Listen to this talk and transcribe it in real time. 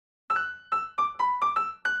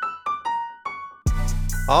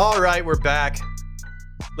All right, we're back.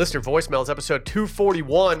 Listener voicemails, episode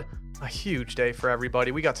 241. A huge day for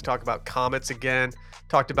everybody. We got to talk about comets again.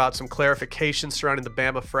 Talked about some clarifications surrounding the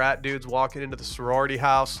Bama frat dudes walking into the sorority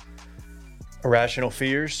house. Irrational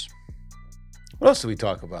fears. What else did we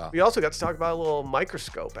talk about? We also got to talk about a little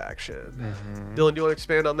microscope action. Dylan, do you want to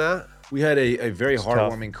expand on that? We had a very It's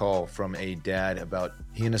heartwarming call from a dad about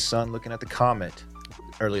he and his son looking at the comet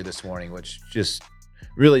earlier this morning, which just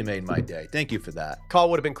really made my day. Thank you for that. Call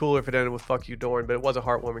would have been cooler if it ended with "fuck you, Dorn," but it was a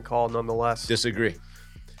heartwarming call nonetheless. Disagree.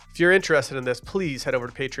 If you're interested in this, please head over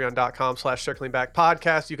to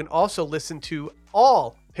patreon.com/circlingbackpodcast. You can also listen to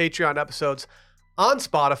all Patreon episodes on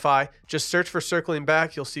Spotify. Just search for Circling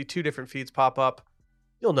Back. You'll see two different feeds pop up.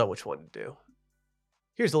 You'll know which one to do.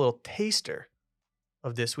 Here's a little taster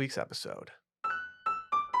of this week's episode.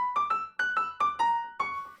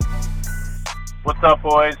 What's up,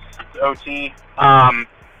 boys? It's OT.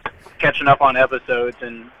 Catching up on episodes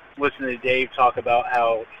and listening to Dave talk about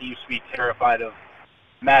how he used to be terrified of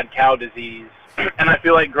mad cow disease. And I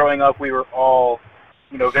feel like growing up, we were all,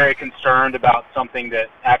 very concerned about something that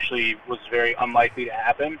actually was very unlikely to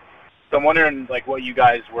happen. So I'm wondering, what you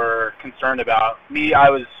guys were concerned about. Me, I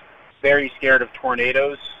was very scared of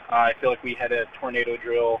tornadoes. I feel like we had a tornado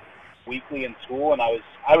drill weekly in school, and I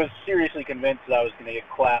was seriously convinced that I was going to get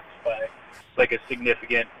collapsed by a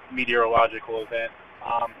significant meteorological event.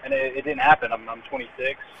 And it didn't happen. I'm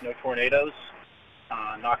 26, no tornadoes.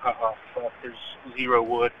 Knock off. There's zero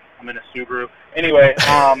wood. I'm in a Subaru. Anyway,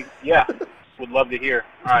 yeah, would love to hear.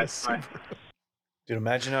 All right. Bye. Dude,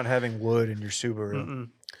 imagine not having wood in your Subaru.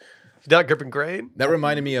 Not gripping grade? That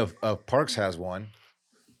reminded me of Parks has one.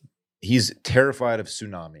 He's terrified of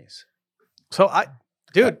tsunamis. So I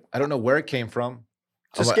don't know where it came from.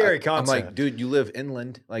 It's a scary concept. I'm like, dude, you live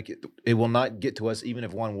inland. It will not get to us. Even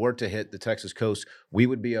if one were to hit the Texas coast, we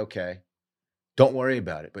would be okay. Don't worry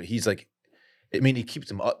about it. But he's like, he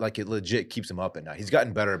keeps him up. It legit keeps him up at night. He's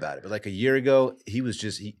gotten better about it. But a year ago, he was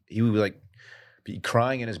just, he would be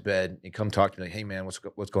crying in his bed and come talk to me hey man, what's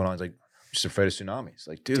going on? He's like, I'm just afraid of tsunamis.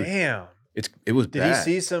 Dude, damn. It was Did bad. he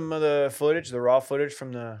see some of the footage, the raw footage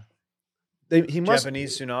from the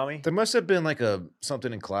Japanese tsunami? There must have been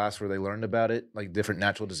something in class where they learned about it, different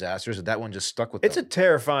natural disasters, and that one just stuck with them. It's a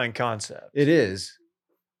terrifying concept. It is,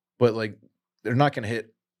 but they're not going to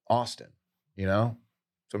hit Austin, So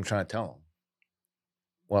I'm trying to tell them.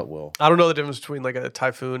 What will? don't know the difference between a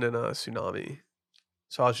typhoon and a tsunami.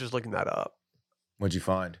 So I was just looking that up. What'd you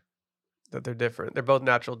find? That they're different. They're both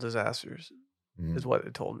natural disasters, is what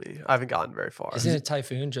it told me. I haven't gotten very far. Isn't a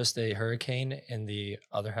typhoon just a hurricane in the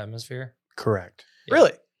other hemisphere? Correct. Yeah.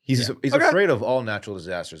 Really? He's Okay. afraid of all natural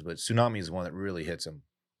disasters, but tsunami is one that really hits him.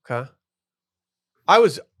 Okay. I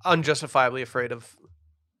was unjustifiably afraid of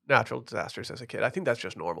natural disasters as a kid. I think that's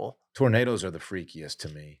just normal. Tornadoes are the freakiest to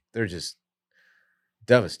me. They're just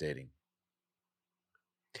devastating,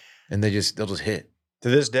 and they'll just hit. To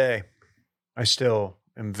this day, I still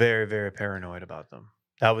am very, very paranoid about them.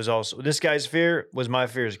 That was also, this guy's fear was my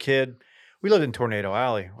fear as a kid. We lived in Tornado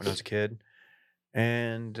Alley when I was a kid.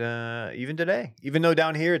 And even today, even though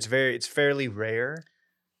down here it's fairly rare,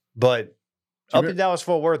 but up in Dallas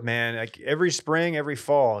Fort Worth, man, every spring, every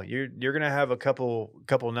fall, you're gonna have a couple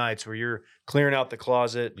nights where you're clearing out the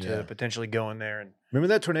closet to potentially go in there. And remember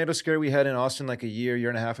that tornado scare we had in Austin a year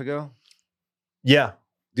and a half ago? Yeah,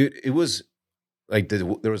 dude, it was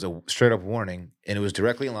there was a straight up warning, and it was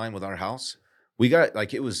directly in line with our house. We got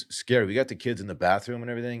it was scary. We got the kids in the bathroom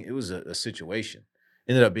and everything. It was a situation.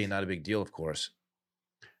 Ended up being not a big deal, of course.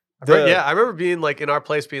 I remember being in our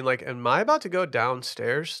place being am I about to go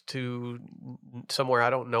downstairs to somewhere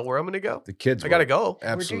I don't know where I'm going to go? The kids I got to go.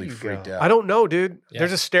 Absolutely freaked out. I don't know, dude. Yeah.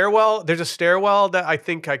 There's a stairwell that I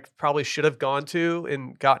think I probably should have gone to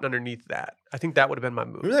and gotten underneath that. I think that would have been my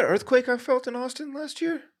move. Remember that earthquake I felt in Austin last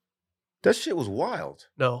year? That shit was wild.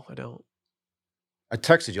 No, I don't. I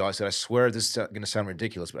texted you. I said, I swear this is going to sound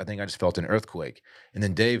ridiculous, but I think I just felt an earthquake. And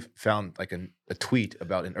then Dave found a tweet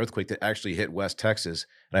about an earthquake that actually hit West Texas,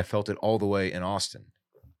 and I felt it all the way in Austin.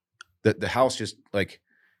 The house just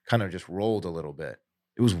kind of just rolled a little bit.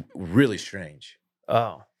 It was really strange.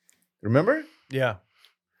 Oh, remember? Yeah.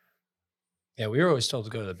 Yeah, we were always told to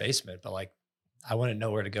go to the basement, but I wouldn't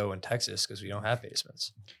know where to go in Texas because we don't have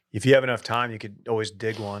basements. If you have enough time, you could always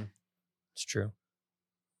dig one. It's true.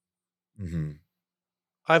 Mm-hmm.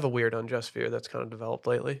 I have a weird unjust fear that's kind of developed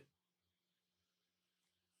lately.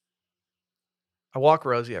 I walk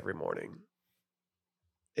Rosie every morning.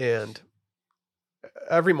 And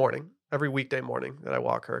every weekday morning that I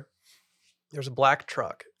walk her, there's a black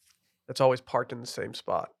truck that's always parked in the same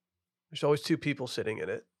spot. There's always two people sitting in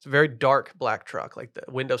it. It's a very dark black truck, the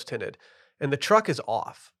windows tinted. and the truck is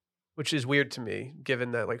off, which is weird to me,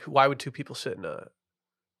 given that, like, why would two people sit in a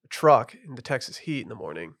truck in the Texas heat in the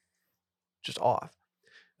morning? Just off.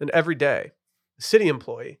 Then every day, the city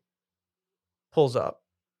employee pulls up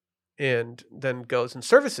and then goes and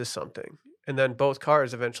services something. And then both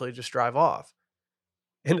cars eventually just drive off.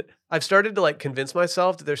 And I've started to like convince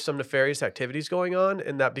myself that there's some nefarious activities going on,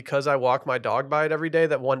 and that because I walk my dog by it every day,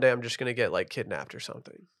 that one day I'm just going to get like kidnapped or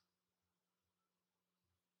something.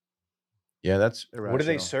 Yeah, that's irrational. What are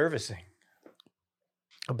they servicing?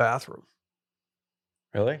 A bathroom.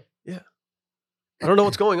 Really? I don't know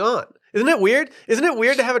what's going on. Isn't it weird? Isn't it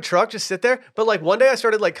weird to have a truck just sit there? But like one day I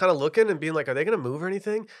started like kind of looking and being like, are they going to move or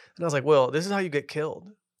anything? And I was like, well, this is how you get killed.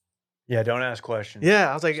 Yeah, don't ask questions.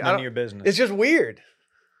 Yeah, I was like, It's none of your business. it's just weird.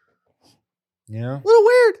 Yeah. A little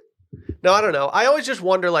weird. No, I don't know. I always just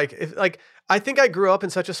wonder, like, if like I think I grew up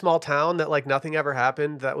in such a small town that like nothing ever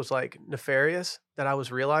happened that was like nefarious that I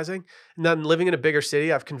was realizing. And then living in a bigger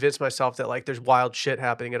city, I've convinced myself that like there's wild shit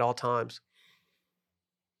happening at all times.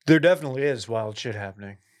 There definitely is wild shit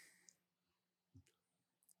happening.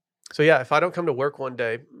 So yeah, if I don't come to work one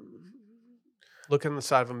day, look in the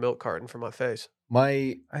side of a milk carton for my face.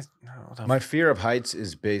 My fear of heights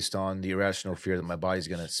is based on the irrational fear that my body's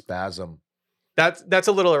gonna spasm That's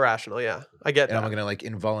a little irrational. Yeah, I get and that. I'm gonna like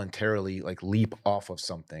involuntarily like leap off of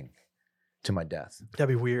something to my death. That'd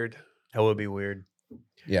be weird. That would be weird.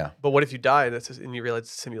 Yeah. But what if you die and you realize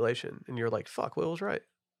it's a simulation and you're like, fuck, Will was right.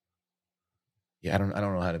 Yeah, I don't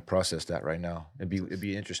know how to process that right now. It'd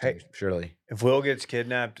be interesting, Hey. surely. If Will gets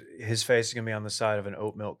kidnapped, his face is gonna be on the side of an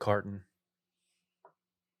oat milk carton.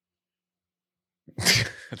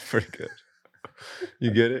 That's pretty good.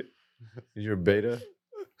 You get it? You're a beta?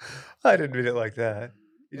 I didn't mean it like that.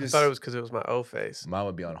 You I just thought it was because it was my O face. Mine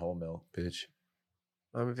would be on whole milk, bitch.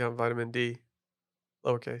 I'm gonna be on vitamin D,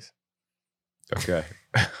 lowercase. Okay.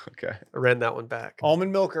 Okay. I ran that one back.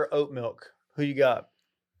 almond milk or oat milk. Who you got?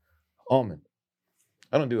 Almond.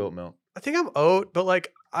 I don't do oat milk. I think I'm oat, but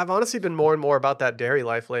like I've honestly been more and more about that dairy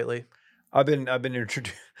life lately. I've been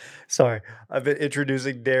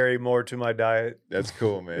introducing dairy more to my diet. That's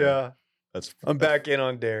cool, man. Yeah, That's I'm back in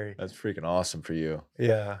on dairy. That's freaking awesome for you.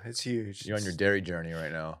 Yeah, it's huge. You're on your dairy journey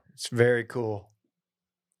right now. It's very cool.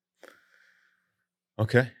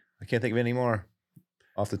 Okay. I can't think of any more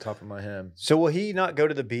off the top of my head. So will he not go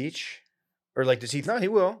to the beach, or like does he? No, he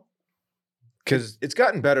will. Because it's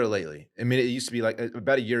gotten better lately. I mean, it used to be like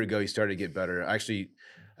about a year ago, he started to get better. I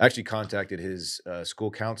actually contacted his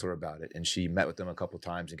school counselor about it, and she met with him a couple of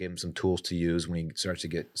times and gave him some tools to use when he starts to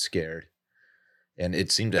get scared. And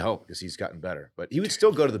it seemed to help because he's gotten better. But he would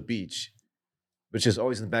still go to the beach, which is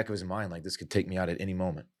always in the back of his mind, like this could take me out at any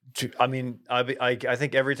moment. I mean, I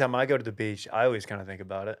think every time I go to the beach, I always kind of think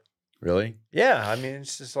about it. Really? Yeah, I mean,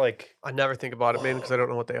 it's just like, I never think about it, man, because I don't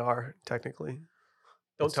know what they are technically.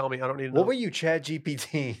 Don't tell me. I don't need to know. what were you, Chad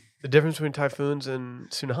GPT? The difference between typhoons and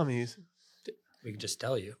tsunamis. We can just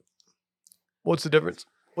tell you. What's the difference?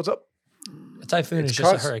 What's up? A typhoon It's is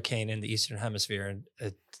just a cause- hurricane in the eastern hemisphere, and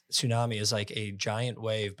a tsunami is like a giant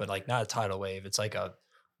wave, but like not a tidal wave. It's like a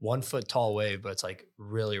 1 foot tall wave, but it's like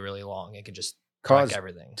really, really long. It can just wreck Caused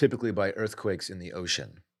everything. typically by earthquakes in the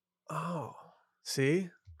ocean Oh, see?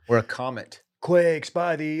 or a comet. Quakes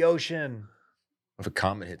by the ocean. If a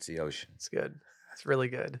comet hits the ocean. It's good. It's really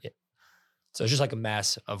good. So it's just like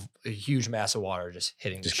a huge mass of water just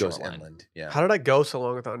hitting Just the goes shoreline. inland. Yeah. How did I go so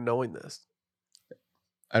long without knowing this?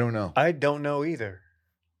 I don't know. I don't know either.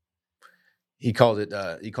 He called them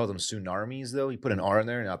tsunamis though. He put an R in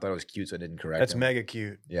there and I thought it was cute, so I didn't correct That's him. mega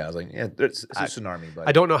cute. Yeah, I was like, yeah, it's a tsunami, but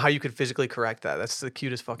I don't know how you could physically correct that. That's the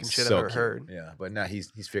cutest fucking shit I've ever heard. Yeah, but now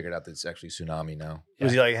he's figured out that it's actually tsunami now.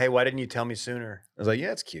 Was he like, hey, why didn't you tell me sooner? I was like,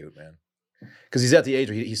 yeah, it's cute, man. Because he's at the age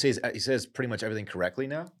where he says pretty much everything correctly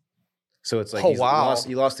now. So it's like Oh, wow.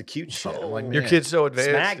 he lost the cute shit. I'm like, Your man. kid's so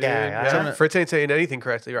advanced. Smack dude. guy, Yeah. huh? Fritz ain't saying anything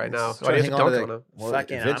correctly right now. He's Why do you have to trying dunk hang on him? Well,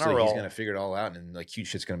 Fucking eventually honor he's roll. gonna figure it all out, and like cute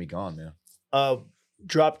shit's gonna be gone, man.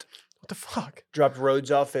 Dropped What the fuck?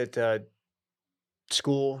 Rhodes off at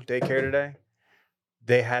school daycare today.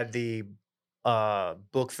 They had the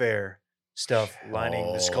book fair stuff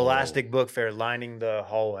lining the Scholastic book fair lining the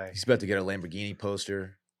hallway. He's about to get a Lamborghini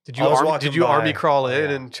poster. Did I you was army, walking did you army by. crawl in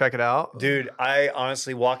Yeah. and check it out? Dude, I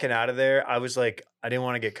honestly walking out of there, I was like, I didn't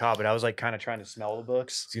want to get caught, but I was like kind of trying to smell the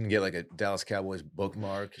books. He's gonna get like a Dallas Cowboys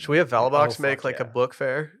bookmark. Should we have Velobox Oh, make fuck like a yeah. book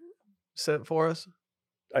fair sent for us?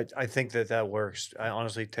 I think that works. I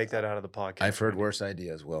honestly take that out of the podcast. I've heard worse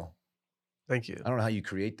ideas. Will, Thank you. I don't know how you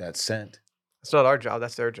create that scent. It's not our job.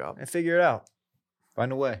 That's their job. And figure it out.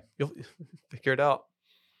 Find a way. You'll figure it out.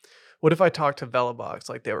 What if I talked to Velobox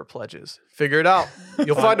like they were pledges? Figure it out.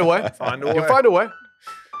 You'll find a way. Find a You'll way. find a way.